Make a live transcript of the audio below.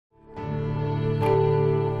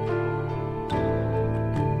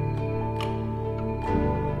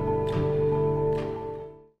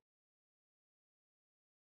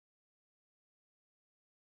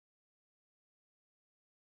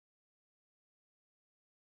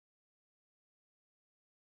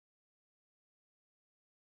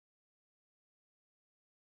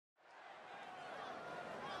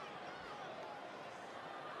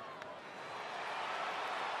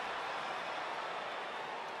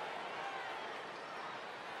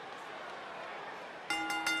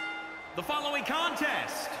The following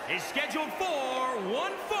contest is scheduled for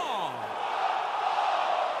one fall.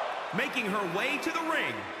 Making her way to the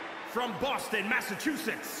ring from Boston,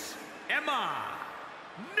 Massachusetts, Emma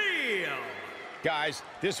Neal. Guys,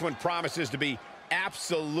 this one promises to be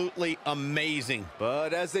absolutely amazing.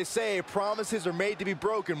 But as they say, promises are made to be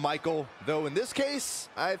broken, Michael. Though in this case,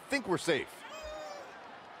 I think we're safe.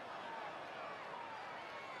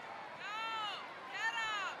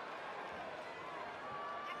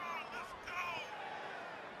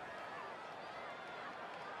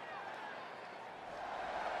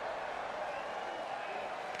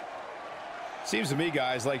 Seems to me,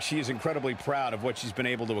 guys, like she is incredibly proud of what she's been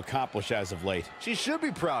able to accomplish as of late. She should be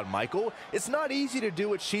proud, Michael. It's not easy to do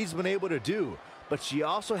what she's been able to do, but she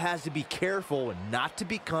also has to be careful and not to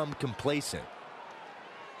become complacent.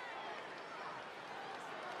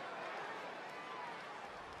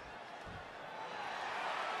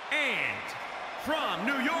 And from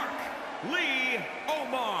New York, Lee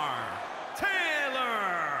Omar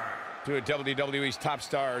Taylor. Two of WWE's top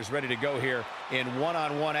stars ready to go here in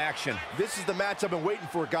one-on-one action. This is the match I've been waiting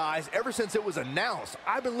for, guys. Ever since it was announced,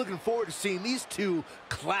 I've been looking forward to seeing these two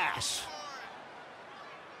clash.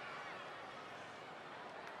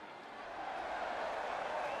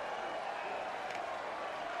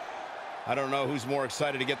 I don't know who's more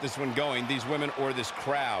excited to get this one going, these women or this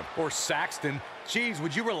crowd. Or Saxton. Jeez,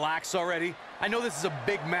 would you relax already? I know this is a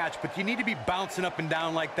big match, but you need to be bouncing up and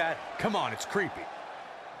down like that. Come on, it's creepy.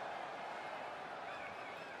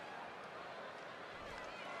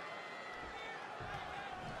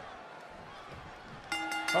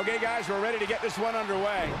 Okay, guys, we're ready to get this one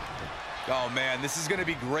underway. Oh, man, this is going to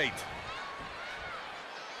be great.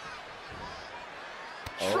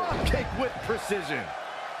 Drop kick with precision.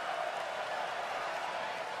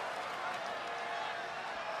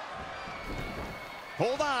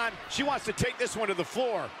 Hold on. She wants to take this one to the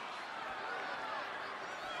floor.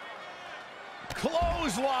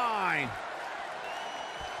 Clothesline.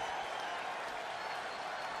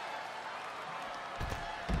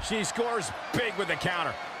 She scores big with the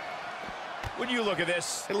counter. When you look at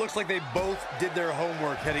this, It looks like they both did their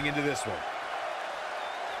homework heading into this one.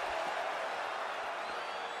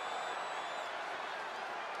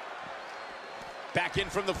 back in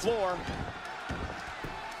from the floor.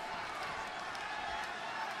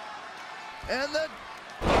 And the...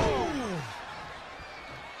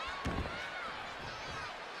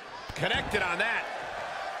 Connected on that.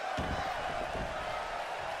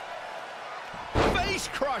 Face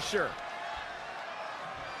crusher.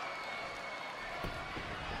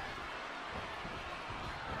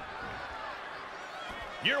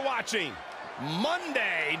 You're watching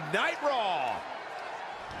Monday Night Raw.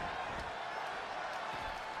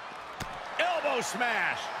 Elbow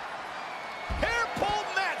smash. Hair pull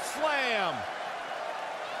mat slam.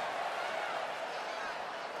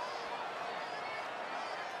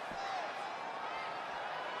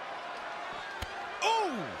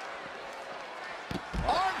 Ooh.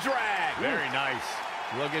 Arm drag. Very nice.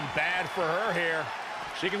 Looking bad for her here.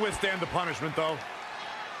 She can withstand the punishment, though.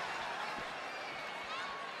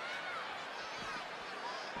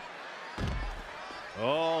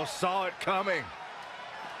 Oh, saw it coming.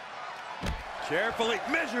 Carefully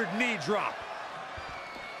measured knee drop.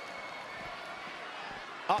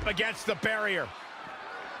 Up against the barrier.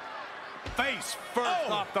 Face first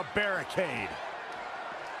off the barricade.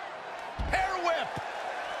 Hair whip.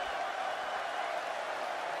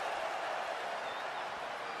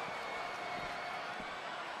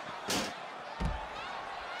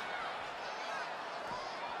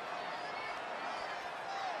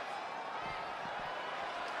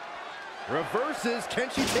 Reverses. Can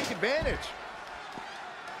she take advantage?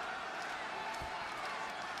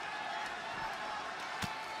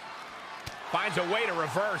 Finds a way to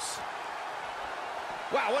reverse.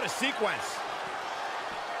 Wow, what a sequence.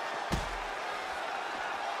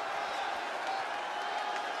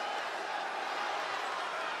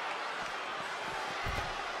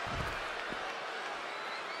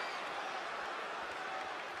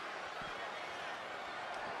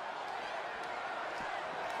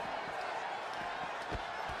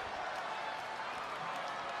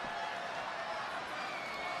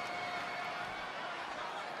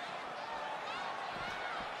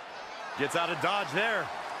 Gets out of dodge there.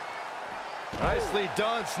 Nicely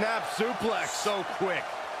done. Snap suplex. So quick.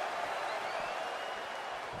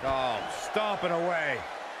 Oh, stomping away.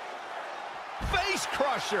 Face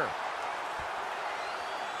crusher.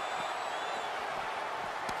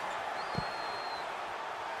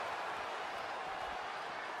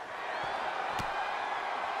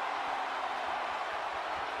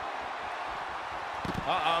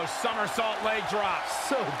 Uh-oh, somersault leg drop.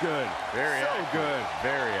 So good. Very good.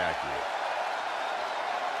 Very accurate.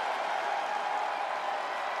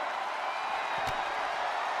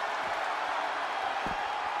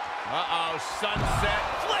 Uh-oh, sunset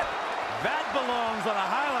flip. That belongs on a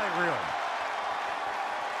highlight reel.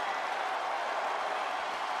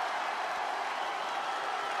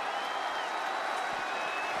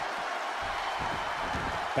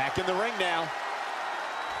 Back in the ring now.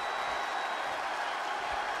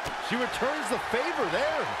 She returns the favor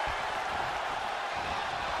there.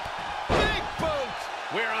 Big boot.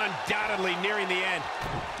 We're undoubtedly nearing the end.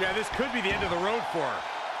 Yeah, this could be the end of the road for her.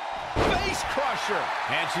 Face crusher.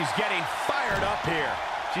 And she's getting fired up here.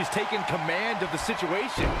 She's taken command of the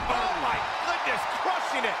situation. Oh my goodness,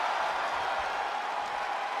 crushing it.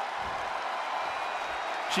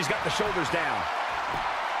 She's got the shoulders down.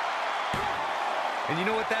 And you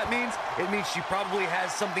know what that means? It means she probably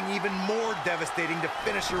has something even more devastating to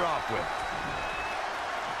finish her off with.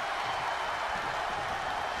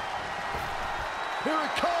 Here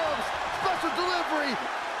it comes. Special delivery.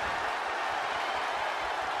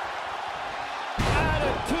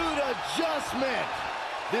 Attitude adjustment.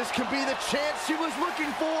 This could be the chance she was looking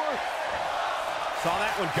for. Saw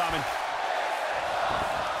that one coming.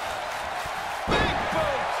 Big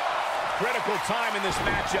boot. Critical time in this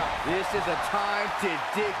matchup. This is a time to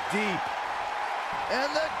dig deep.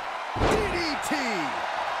 And the DDT.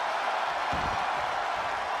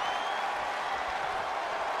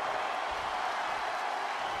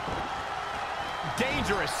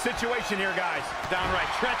 Dangerous situation here, guys. Downright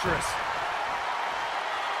treacherous.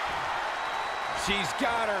 She's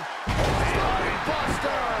got her.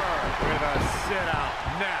 Buster. With a sit-out.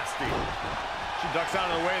 Nasty. She ducks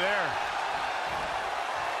out of the way there.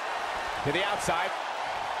 To the outside.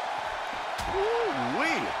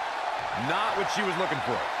 Ooh-wee. Not what she was looking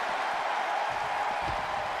for.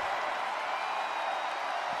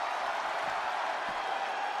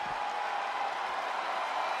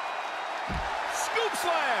 Scoop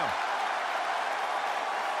slam.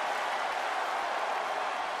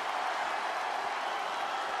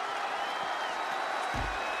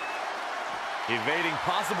 Evading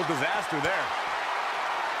possible disaster there.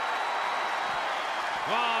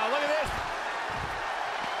 Oh, look at this.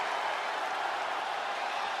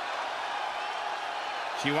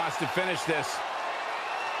 She wants to finish this.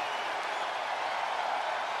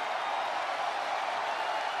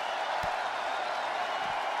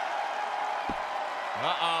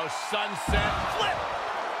 Uh-oh, sunset flip.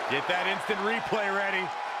 Get that instant replay ready.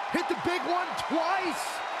 Hit the big one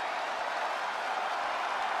twice.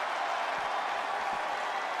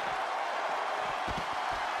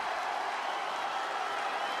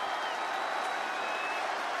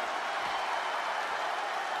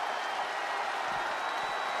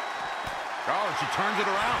 Oh, and she turns it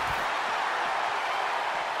around.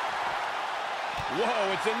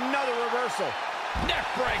 Whoa, it's another reversal. Neck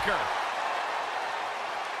breaker.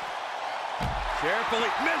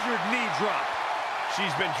 Carefully measured knee drop.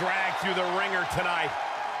 She's been dragged through the ringer tonight.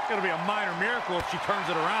 It'll be a minor miracle if she turns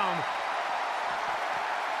it around.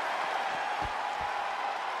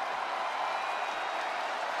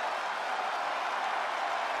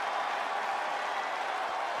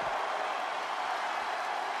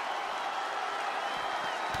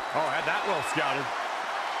 Oh, had that well scouted.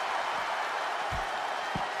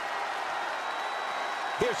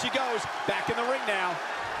 Here she goes, back in the ring now.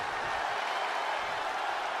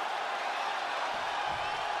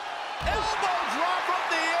 Elbow drop from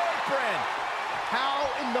the apron. How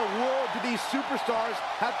in the world do these superstars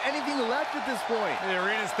have anything left at this point? The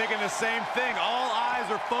arena's thinking the same thing. All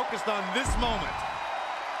eyes are focused on this moment.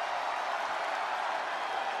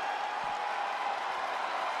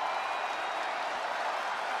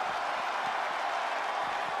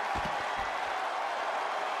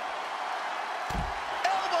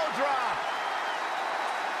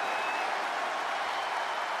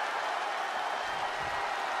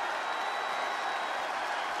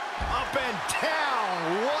 Up and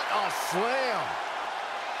down. What a slam.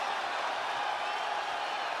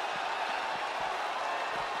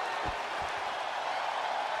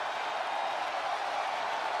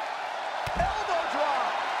 Elbow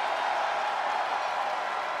drop.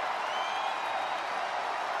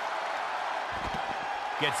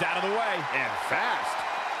 Gets out of the way. And fast.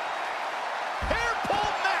 Hair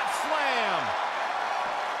pull mat slam.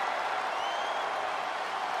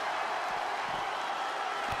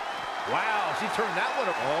 Wow, she turned that one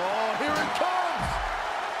up. Oh, here it comes.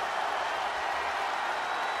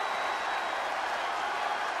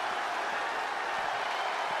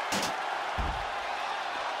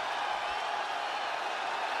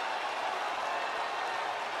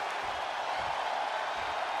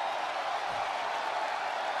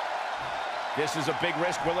 This is a big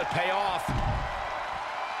risk. Will it pay off?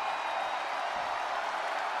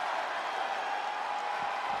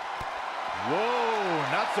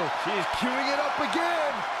 Whoa, not so. She's queuing it up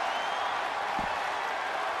again.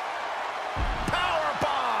 Power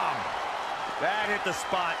bomb! That hit the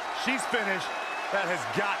spot. She's finished. That has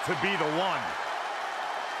got to be the one.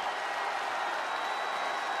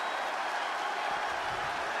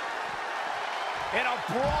 In a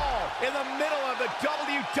brawl in the middle of the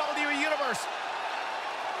WWE Universe.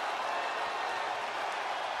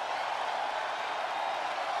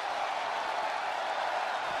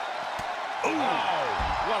 Ooh. Oh,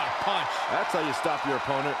 what a punch. That's how you stop your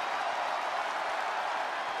opponent.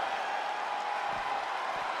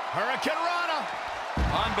 Hurricane Rana.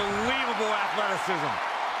 Unbelievable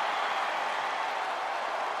athleticism.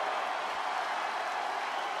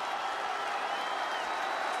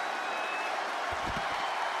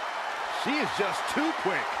 She is just too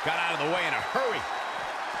quick. Got out of the way in a hurry.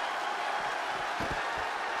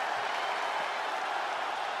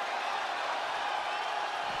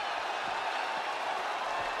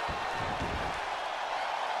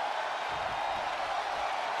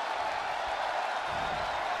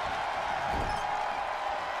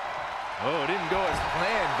 Oh, it didn't go as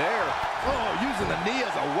planned there. Oh, using the knee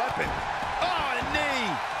as a weapon. Oh, a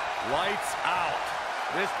knee. Lights out.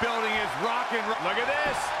 This building is rocking. Look at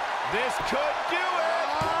this. This could do it.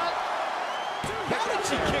 How did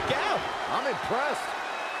she kick out? I'm impressed.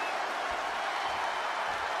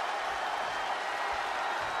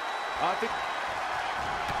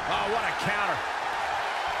 Oh, what a counter.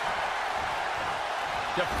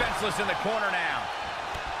 Defenseless in the corner now.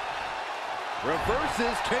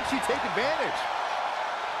 Reverses. Can she take advantage?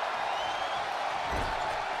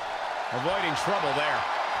 Avoiding trouble there.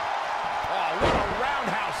 Oh, what a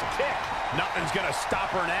roundhouse kick. Nothing's going to stop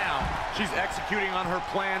her now. She's executing on her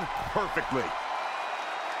plan perfectly.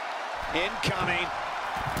 Incoming.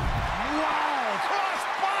 Wow, cross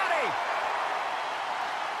body.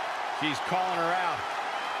 She's calling her out.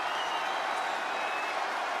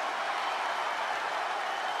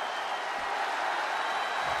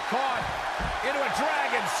 Caught into a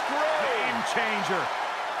dragon screw. Game changer.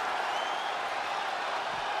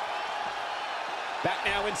 Back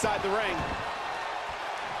now inside the ring.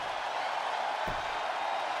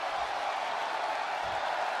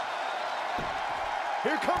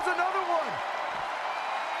 Here comes another one.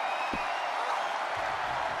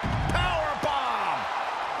 Power bomb.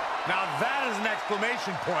 Now that is an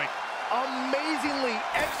exclamation point. Amazingly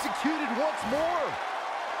executed once more.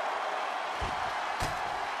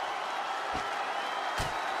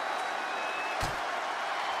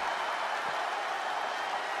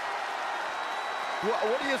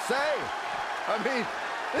 What do you say? I mean,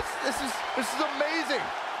 this is amazing.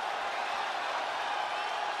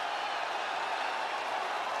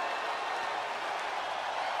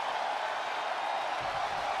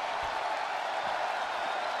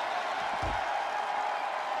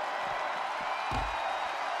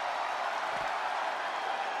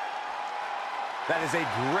 That is a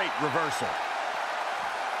great reversal.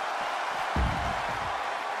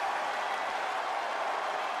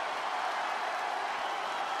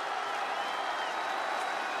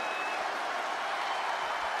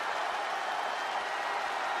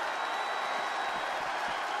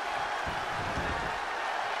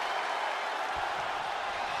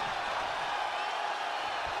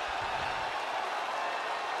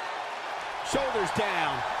 Shoulders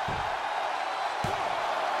down.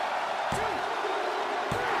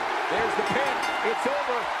 There's the pin. It's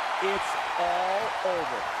over. It's all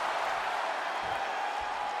over.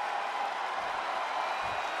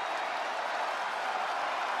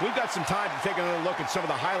 We've got some time to take another look at some of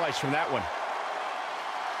the highlights from that one.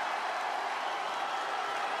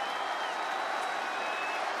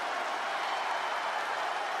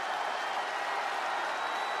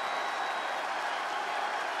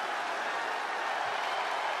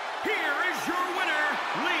 Here is your winner,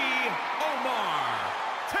 Lee Omar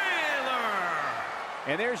Taylor.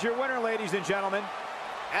 And there's your winner, ladies and gentlemen.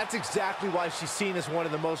 That's exactly why she's seen as one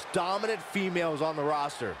of the most dominant females on the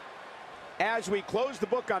roster. As we close the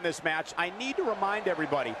book on this match, I need to remind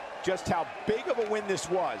everybody just how big of a win this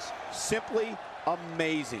was. Simply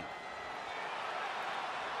amazing.